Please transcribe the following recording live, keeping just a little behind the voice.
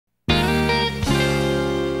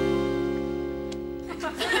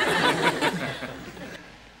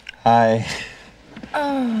Hi.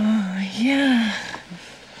 Oh, yeah.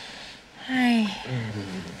 Hi.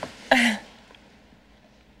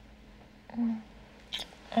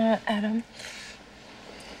 Adam.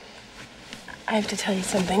 I have to tell you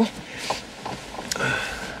something.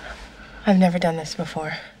 I've never done this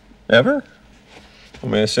before. Ever?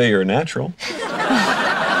 Well, may I say you're a natural?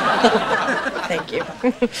 Thank you.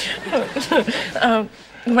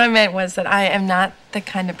 What I meant was that I am not the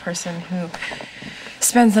kind of person who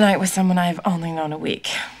spends the night with someone I've only known a week.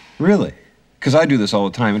 Really? Because I do this all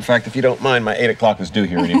the time. In fact, if you don't mind, my 8 o'clock is due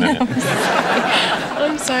here any minute.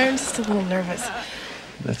 I'm sorry. I'm just a little nervous.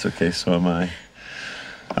 That's okay, so am I.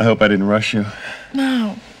 I hope I didn't rush you.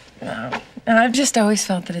 No. And I've just always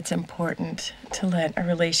felt that it's important to let a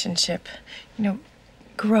relationship,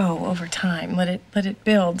 grow over time. Let it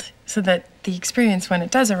build so that the experience when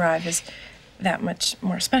it does arrive is that much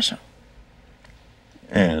more special.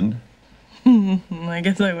 And? I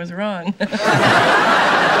guess I was wrong.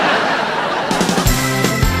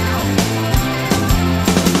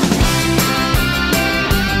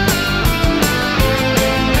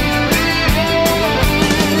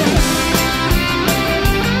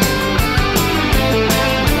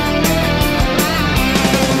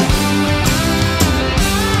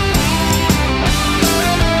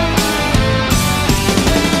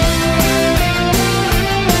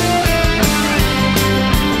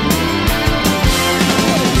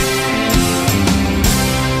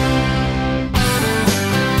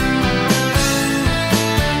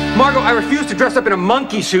 Margot, I refuse to dress up in a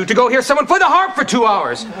monkey suit to go hear someone play the harp for 2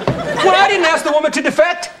 hours. Well, I didn't ask the woman to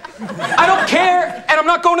defect. I don't care, and I'm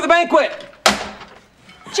not going to the banquet.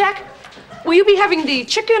 Jack, will you be having the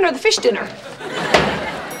chicken or the fish dinner?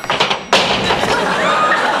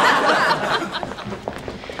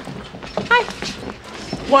 Hi.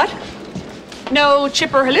 What? No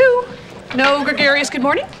chipper hello? No gregarious good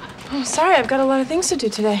morning? Oh, sorry, I've got a lot of things to do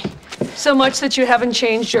today. So much that you haven't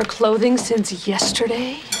changed your clothing since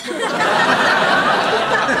yesterday?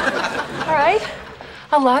 All right.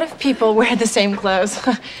 A lot of people wear the same clothes.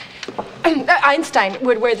 Einstein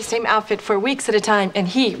would wear the same outfit for weeks at a time, and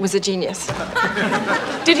he was a genius.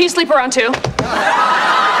 Did he sleep around too?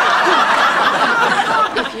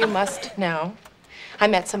 If you must know, I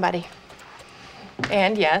met somebody.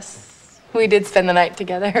 And yes, we did spend the night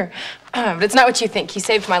together. But it's not what you think. He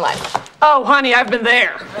saved my life. Oh, honey, I've been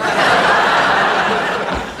there.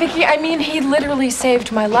 Vicky, I mean, he literally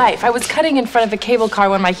saved my life. I was cutting in front of a cable car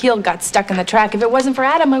when my heel got stuck in the track. If it wasn't for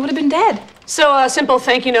Adam, I would have been dead. So a simple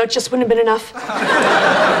thank you note just wouldn't have been enough?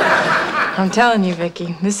 I'm telling you,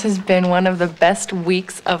 Vicky, this has been one of the best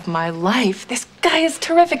weeks of my life. This guy is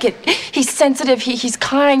terrific. He's sensitive, he's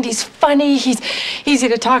kind, he's funny, he's easy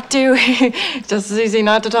to talk to, just as easy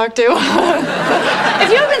not to talk to. If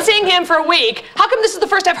you haven't been seeing him for a week, how come this is the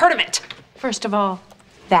first I've heard of it? First of all,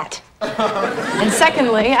 that. And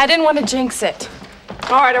secondly, I didn't want to jinx it.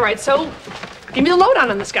 All right, so give me the lowdown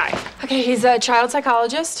on this guy. Okay, he's a child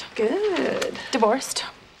psychologist. Good. Divorced.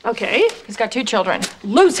 Okay. He's got 2 children.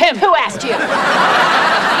 Lose him. Who asked you?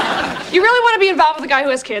 You really want to be involved with a guy who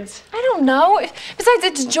has kids? I don't know. Besides,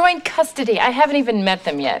 it's joint custody. I haven't even met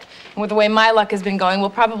them yet. And with the way my luck has been going, we'll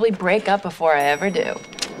probably break up before I ever do.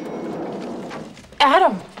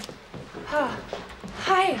 Adam. Hi.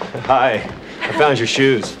 Hi. I found your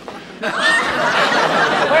shoes.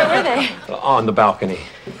 Where were they? On the balcony.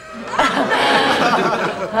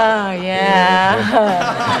 Oh, yeah.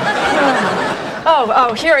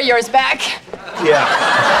 Oh, here are yours back. Yeah.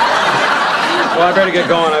 Well, I better get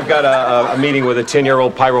going. I've got a meeting with a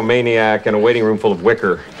 10-year-old pyromaniac in a waiting room full of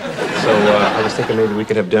wicker. So I was thinking maybe we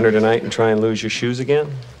could have dinner tonight and try and lose your shoes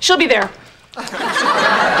again. She'll be there.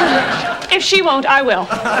 If she won't, I will.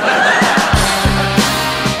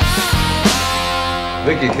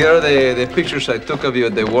 Vicky, here are the pictures I took of you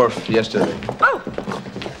at the wharf yesterday. Oh,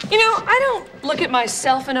 I don't look at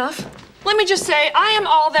myself enough. Let me just say, I am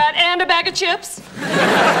all that and a bag of chips.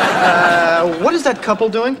 What is that couple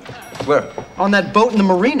doing? Where? On that boat in the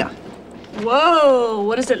marina. Whoa,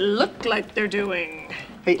 what does it look like they're doing?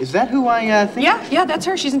 Hey, is that who I think? Yeah, that's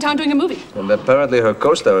her. She's in town doing a movie. And apparently her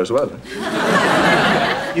co-star as well.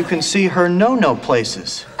 You can see her no-no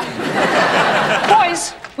places.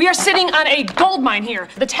 Boys, we are sitting on a gold mine here.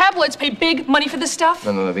 The tabloids pay big money for this stuff.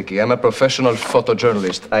 No, Vicky, I'm a professional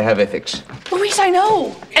photojournalist. I have ethics. Luis, I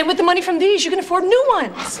know. And with the money from these, you can afford new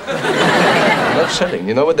ones. I'm not selling.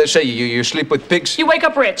 You know what they say? You sleep with pigs? You wake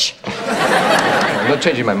up rich. I'm not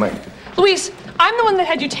changing my mind. Luis, I'm the one that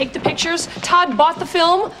had you take the pictures. Todd bought the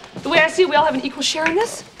film. The way I see it, we all have an equal share in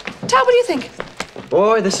this. Todd, what do you think?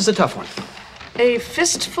 Boy, this is a tough one. A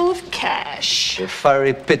fistful of cash. The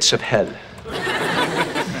fiery pits of hell.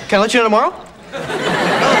 Can I let you in tomorrow?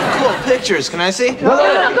 Oh, cool. Pictures. Can I see?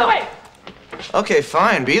 No, go away. Okay,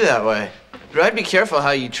 fine. Be that way. But I'd be careful how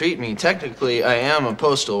you treat me. Technically, I am a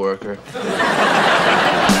postal worker.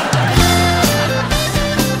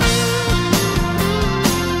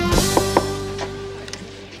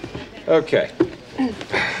 Okay.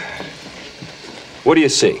 What do you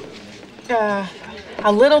see?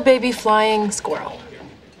 A little baby flying squirrel.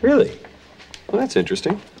 Really? Well, that's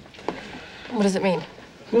interesting. What does it mean?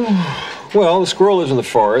 Well, the squirrel lives in the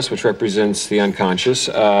forest, which represents the unconscious.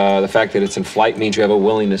 The fact that it's in flight means you have a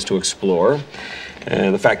willingness to explore.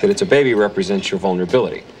 And the fact that it's a baby represents your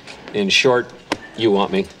vulnerability. In short, you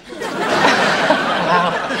want me.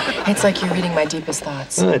 Wow. It's like you're reading my deepest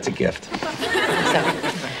thoughts. Well, that's a gift. So,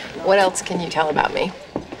 what else can you tell about me?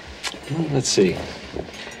 Let's see.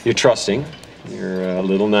 You're trusting. You're a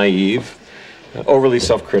little naive. Overly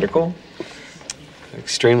self-critical.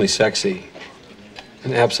 Extremely sexy.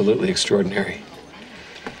 And absolutely extraordinary.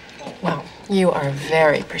 Well, you are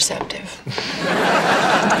very perceptive.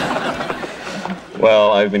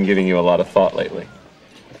 Well, I've been giving you a lot of thought lately.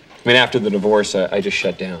 I mean, after the divorce, I just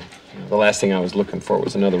shut down. The last thing I was looking for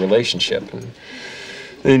was another relationship. And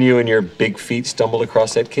then you and your big feet stumbled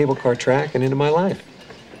across that cable car track and into my life.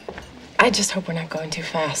 I just hope we're not going too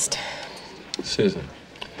fast. Susan,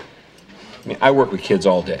 I mean, I work with kids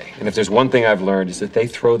all day. And if there's one thing I've learned is that they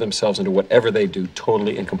throw themselves into whatever they do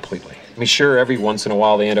totally and completely. I mean, sure, every once in a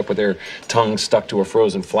while they end up with their tongue stuck to a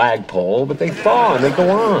frozen flagpole, but they thaw and they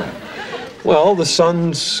go on. Well, the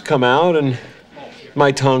sun's come out and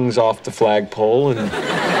my tongue's off the flagpole and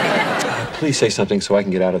please say something so I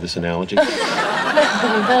can get out of this analogy. No.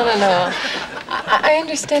 I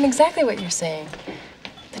understand exactly what you're saying.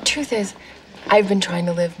 The truth is, I've been trying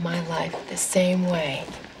to live my life the same way,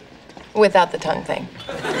 without the tongue thing.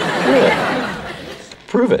 Really?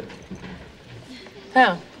 Prove it.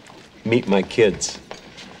 How? Meet my kids.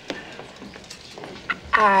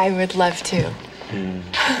 I would love to.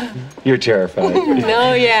 You're terrified.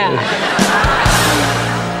 No, yeah.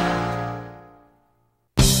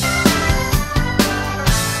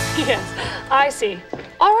 Yes, I see.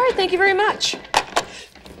 All right, thank you very much.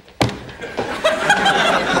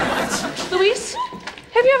 Luis,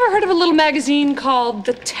 have you ever heard of a little magazine called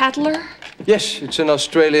The Tattler? Yes, it's an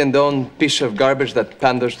Australian-owned piece of garbage that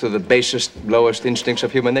panders to the basest, lowest instincts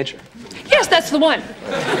of human nature. Yes, that's the one.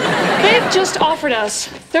 They've just offered us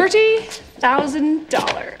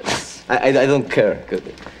 $30,000. I don't care.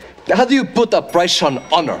 How do you put a price on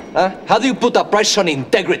honor, huh? How do you put a price on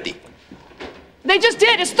integrity? They just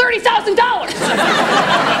did. It's $30,000.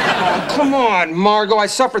 Come on, Margot. I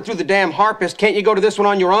suffered through the damn harpist. Can't you go to this one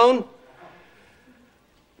on your own?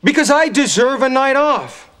 Because I deserve a night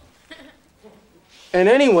off. And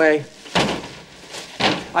anyway,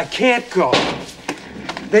 I can't go.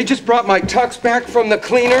 They just brought my tux back from the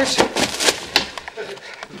cleaners.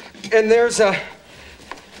 And there's a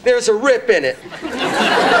rip in it.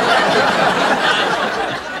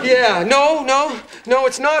 Yeah, no,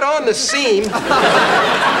 it's not on the seam.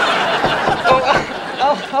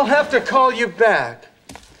 Oh, I'll have to call you back.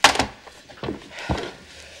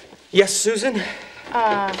 Yes, Susan?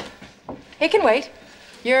 He can wait.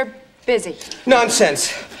 You're busy.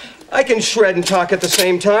 Nonsense. I can shred and talk at the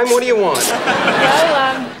same time. What do you want?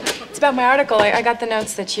 Well, it's about my article. I got the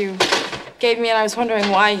notes that you gave me, and I was wondering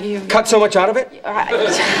why you... Cut so much out of it?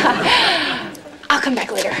 I'll come back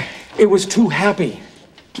later. It was too happy.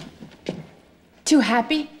 Too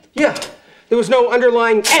happy? Yeah. There was no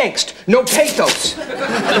underlying angst, no pathos.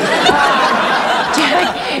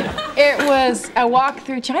 It was a walk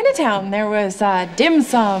through Chinatown. There was dim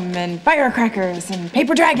sum and firecrackers and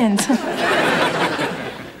paper dragons.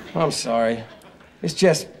 I'm sorry. It's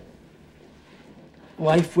just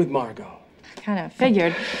life with Margot. Kind of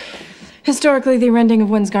figured. Historically, the rending of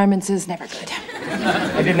one's garments is never good.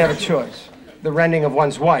 I didn't have a choice. The rending of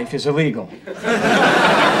one's wife is illegal.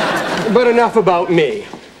 But enough about me.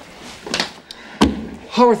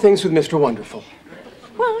 How are things with Mr. Wonderful?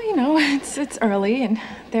 Well, you know, it's early, and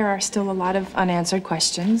there are still a lot of unanswered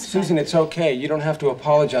questions. Susan, it's okay. You don't have to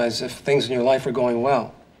apologize if things in your life are going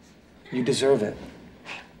well. You deserve it.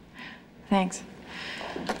 Thanks.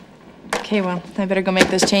 Okay, well, I better go make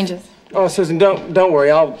those changes. Oh, Susan, don't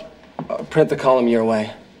worry. I'll print the column your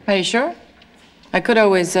way. Are you sure? I could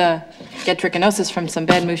always get trichinosis from some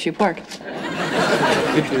bad mushy pork.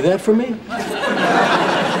 You'd do that for me?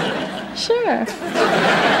 Sure.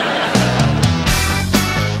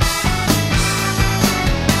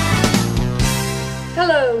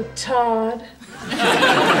 Hello, Todd.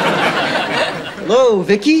 Hello,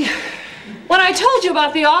 Vicky. When I told you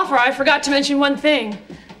about the offer, I forgot to mention one thing.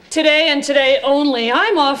 Today and today only,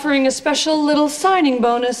 I'm offering a special little signing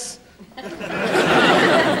bonus.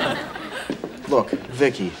 Look,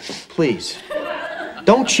 Vicky, please.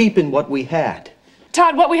 Don't cheapen what we had.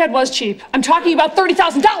 Todd, what we had was cheap. I'm talking about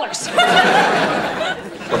 $30,000. I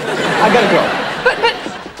gotta go. But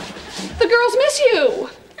the girls miss you.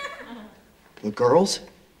 The girls?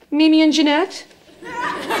 Mimi and Jeanette.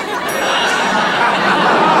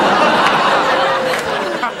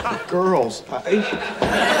 Girls. Nana,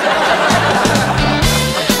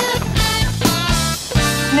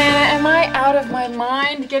 am I out of my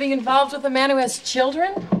mind getting involved with a man who has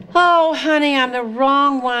children? Oh, honey, I'm the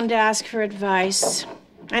wrong one to ask for advice.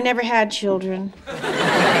 I never had children.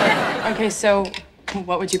 Okay, so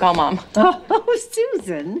what would you call Mom? Oh,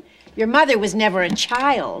 Susan, your mother was never a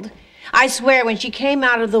child. I swear, when she came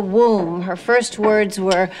out of the womb, her first words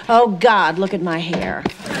were, "Oh, God, look at my hair."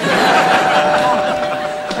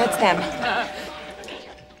 That's them.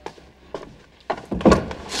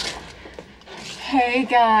 Hey,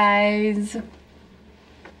 guys.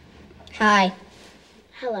 Hi.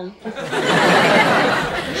 Hello.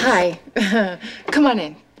 Hi. Come on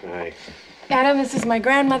in. Hi. Adam, this is my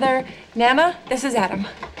grandmother. Nana, this is Adam.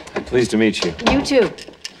 Pleased to meet you. You too.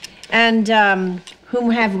 And, whom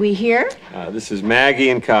have we here? This is Maggie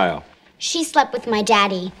and Kyle. She slept with my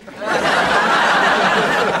daddy.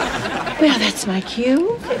 Well, that's my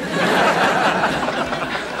cue.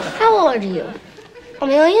 How old are you? A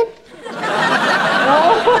million?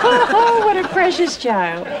 Oh, what a precious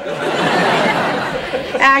child.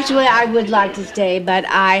 Actually, I would like to stay, but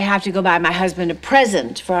I have to go buy my husband a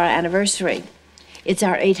present for our anniversary. It's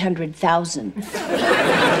our 800,000th.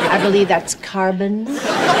 I believe that's carbon.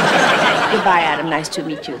 Goodbye, Adam. Nice to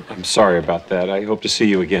meet you. I'm sorry about that. I hope to see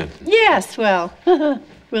you again. Yes, well,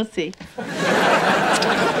 we'll see. Bye.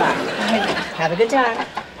 Have a good time.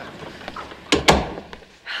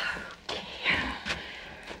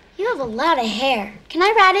 You have a lot of hair. Can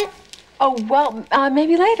I rat it? Oh, well,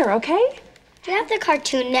 maybe later, okay? Do you have the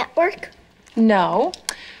Cartoon Network? No.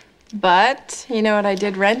 But you know what I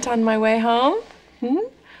did rent on my way home?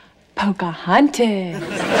 Pocahontas.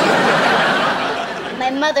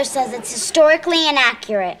 My mother says it's historically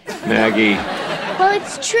inaccurate. Maggie. Well,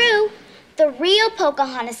 it's true. The real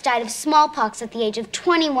Pocahontas died of smallpox at the age of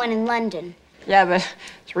 21 in London. Yeah, but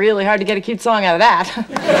it's really hard to get a cute song out of that.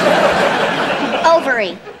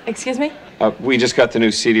 Ovary. Excuse me? We just got the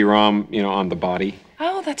new CD-ROM, on the body.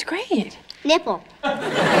 Oh, that's great. Nipple.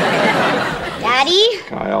 Daddy.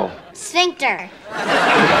 Kyle. Sphincter.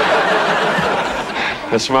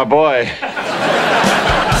 That's my boy.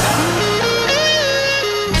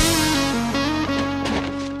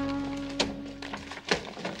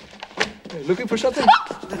 Looking for something?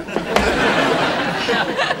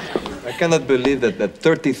 I cannot believe that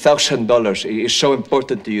 $30,000 is so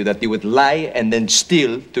important to you that you would lie and then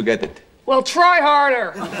steal to get it. Well, try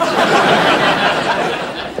harder.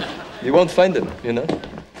 You won't find them,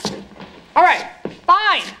 All right,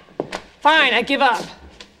 fine. Fine, I give up.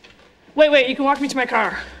 Wait, you can walk me to my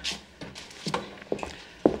car.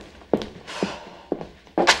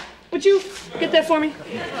 Would you get that for me?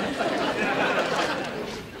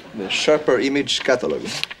 The Sharper Image Catalog.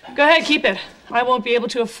 Go ahead, keep it. I won't be able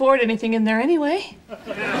to afford anything in there anyway.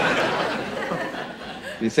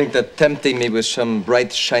 You think that tempting me with some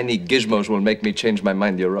bright, shiny gizmos will make me change my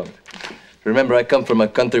mind? You're wrong. Remember, I come from a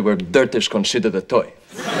country where dirt is considered a toy.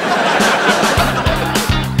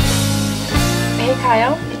 Hey,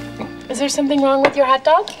 Kyle. Is there something wrong with your hot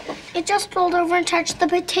dog? It just rolled over and touched the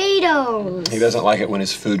potatoes. He doesn't like it when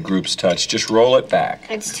his food groups touch. Just roll it back.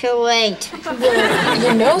 It's too late.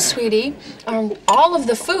 You know, sweetie, all of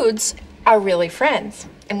the foods are really friends.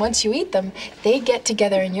 And once you eat them, they get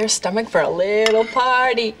together in your stomach for a little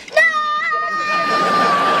party.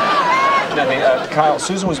 Now, Kyle,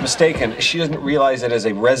 Susan was mistaken. She doesn't realize that as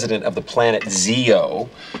a resident of the planet Zeo,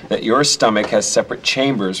 that your stomach has separate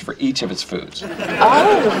chambers for each of its foods.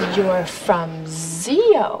 Oh, you're from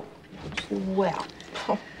Zeo. Well,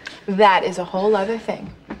 that is a whole other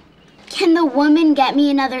thing. Can the woman get me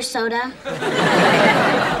another soda?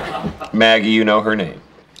 Maggie, you know her name.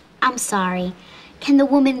 I'm sorry. Can the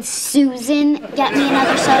woman Susan get me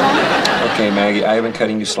another soda? Okay, Maggie, I have been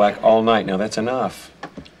cutting you slack all night. Now, that's enough.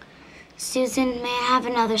 Susan, may I have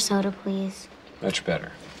another soda, please? Much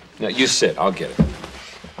better. Now, you sit. I'll get it.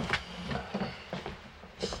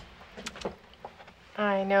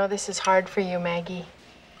 I know this is hard for you, Maggie.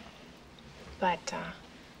 But,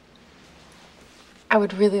 I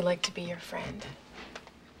would really like to be your friend.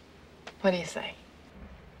 What do you say?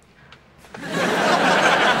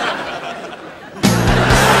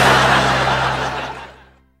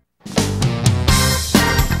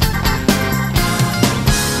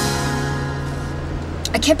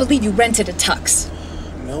 can't believe you rented a tux.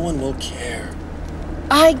 No one will care.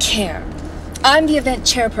 I care. I'm the event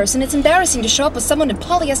chairperson. It's embarrassing to show up with someone in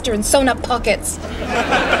polyester and sewn-up pockets.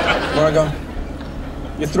 Margot,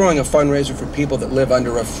 you're throwing a fundraiser for people that live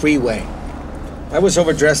under a freeway. I was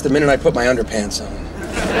overdressed the minute I put my underpants on.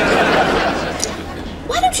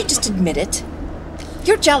 Why don't you just admit it?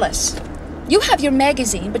 You're jealous. You have your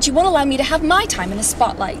magazine, but you won't allow me to have my time in the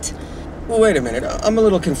spotlight. Well, wait a minute. I'm a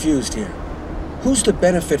little confused here. Who's the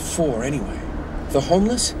benefit for, anyway? The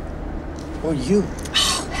homeless? Or you?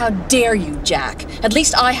 Oh, how dare you, Jack. At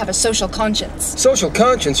least I have a social conscience. Social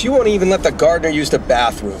conscience? You won't even let the gardener use the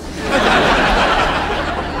bathroom.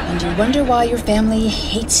 And you wonder why your family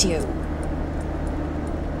hates you.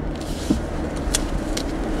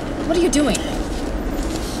 What are you doing?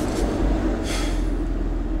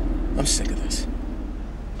 I'm sick of this.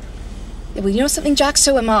 Yeah, well, you know something, Jack?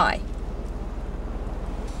 So am I.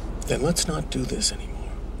 Then let's not do this anymore.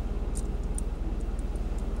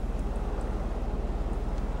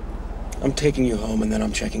 I'm taking you home and then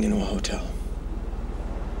I'm checking into a hotel.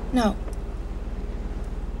 No.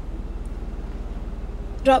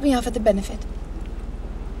 Drop me off at the benefit.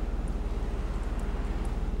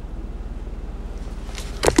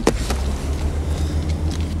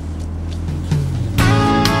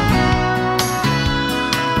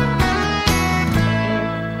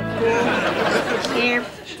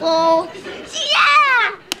 Careful.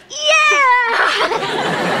 Yeah! Yeah!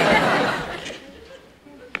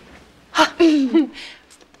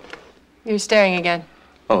 You're staring again.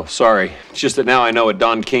 Oh, sorry. It's just that now I know what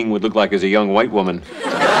Don King would look like as a young white woman.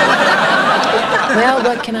 Well,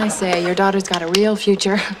 what can I say? Your daughter's got a real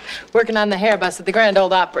future. Working on the hair bus at the Grand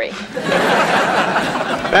Ole Opry.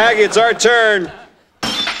 Maggie, it's our turn.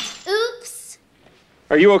 Oops.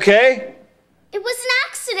 Are you okay? It was an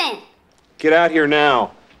accident. Get out here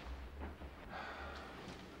now.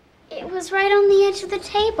 It was right on the edge of the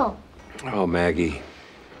table. Oh, Maggie.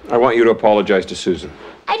 I want you to apologize to Susan.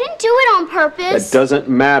 I didn't do it on purpose. That doesn't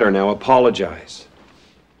matter now. Apologize.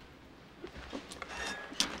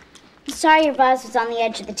 I'm sorry your vase was on the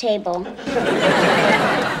edge of the table.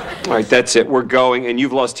 All right, that's it. We're going, and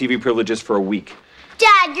you've lost TV privileges for a week.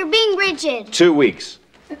 Dad, you're being rigid. 2 weeks.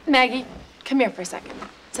 Maggie, come here for a second.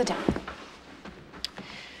 Sit down.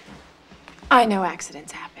 I know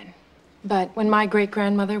accidents happen. But when my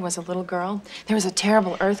great-grandmother was a little girl, there was a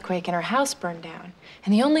terrible earthquake and her house burned down.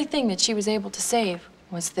 And the only thing that she was able to save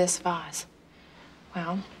was this vase.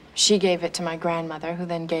 Well, she gave it to my grandmother, who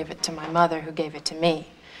then gave it to my mother, who gave it to me.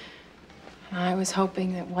 And I was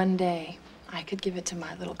hoping that one day I could give it to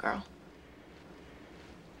my little girl.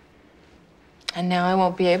 And now I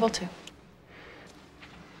won't be able to.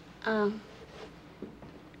 I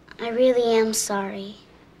really am sorry.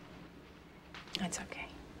 That's okay.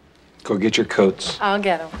 Go get your coats. I'll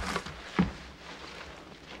get them.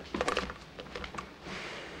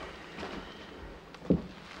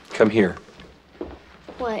 Come here.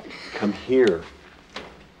 What? Come here.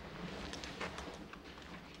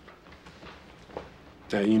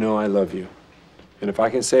 Now, you know I love you. And if I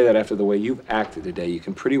can say that after the way you've acted today, you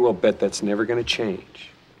can pretty well bet that's never going to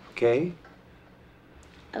change. Okay?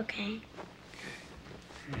 Okay.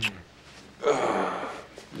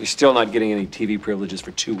 You're still not getting any TV privileges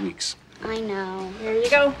for 2 weeks. I know. Here you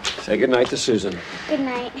go. Say goodnight to Susan. Good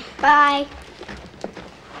night. Bye.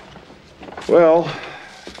 Well,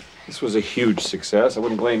 this was a huge success. I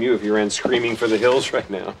wouldn't blame you if you ran screaming for the hills right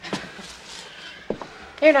now.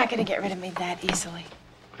 You're not going to get rid of me that easily.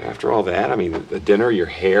 After all that, I mean, the dinner, your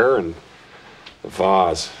hair, and the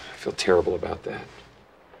vase. I feel terrible about that.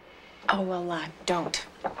 Oh, well, don't.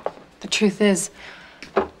 The truth is,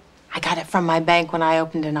 I got it from my bank when I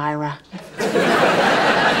opened an IRA.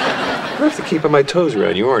 I have to keep on my toes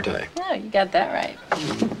around you, aren't I? Oh, you got that right.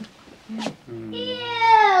 Ew.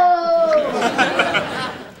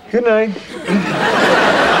 Good night.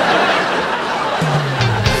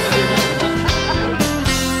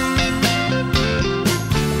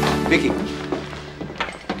 Vicky,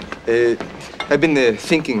 I've been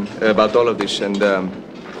thinking about all of this, and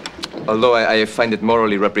although I find it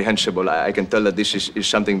morally reprehensible, I can tell that this is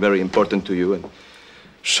something very important to you, and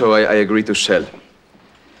so I agreed to sell.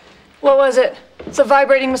 What was it? It's a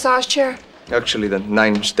vibrating massage chair? Actually, the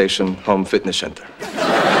 9-station home fitness center.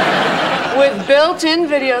 With built-in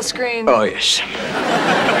video screens. Oh, yes.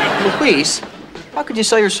 Louise, how could you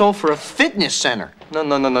sell your soul for a fitness center? No.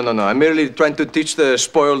 I'm merely trying to teach the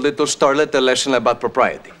spoiled little starlet a lesson about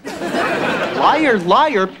propriety. Liar,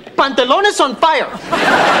 liar, pantalones on fire!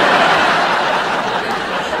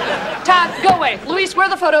 Todd, go away. Luis, where are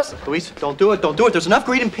the photos? Louise, don't do it, don't do it. There's enough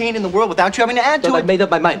greed and pain in the world without you having to add to it. But I made up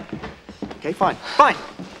my mind. Okay, fine. Fine.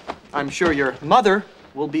 I'm sure your mother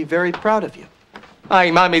will be very proud of you. Ay,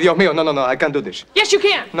 mami, Dios mío. No, no, no. I can't do this. Yes, you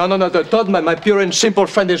can. No, no, no. Todd, my pure and simple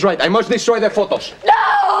friend is right. I must destroy their photos. No!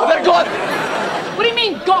 Oh, they're gone. What do you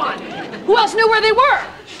mean, gone? Who else knew where they were?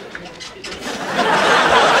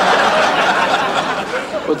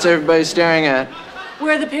 What's everybody staring at?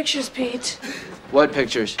 Where are the pictures, Pete? What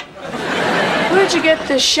pictures? Where'd you get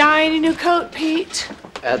the shiny new coat, Pete?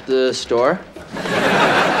 At the store.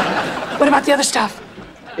 What about the other stuff?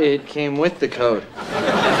 It came with the coat.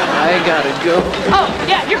 I gotta go. Oh,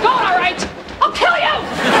 yeah, you're going, all right. I'll kill you!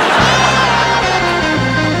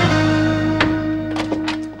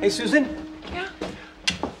 Hey, Susan, Yeah?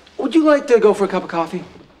 would you like to go for a cup of coffee?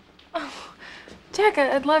 Jack,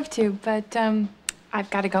 I'd love to, but I've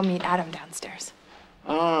got to go meet Adam downstairs.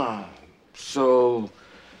 Ah, so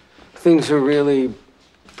things are really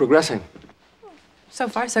progressing. So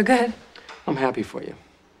far, so good. I'm happy for you.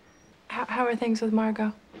 How are things with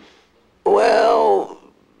Margot? Well,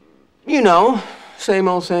 you know, same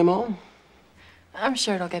old, same old. I'm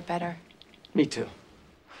sure it'll get better. Me too.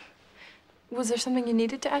 Was there something you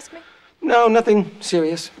needed to ask me? No, nothing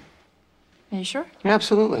serious. Are you sure?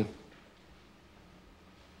 Absolutely.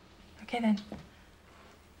 Okay, then.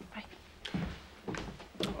 Bye.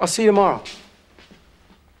 I'll see you tomorrow.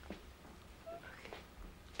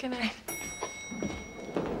 Good night.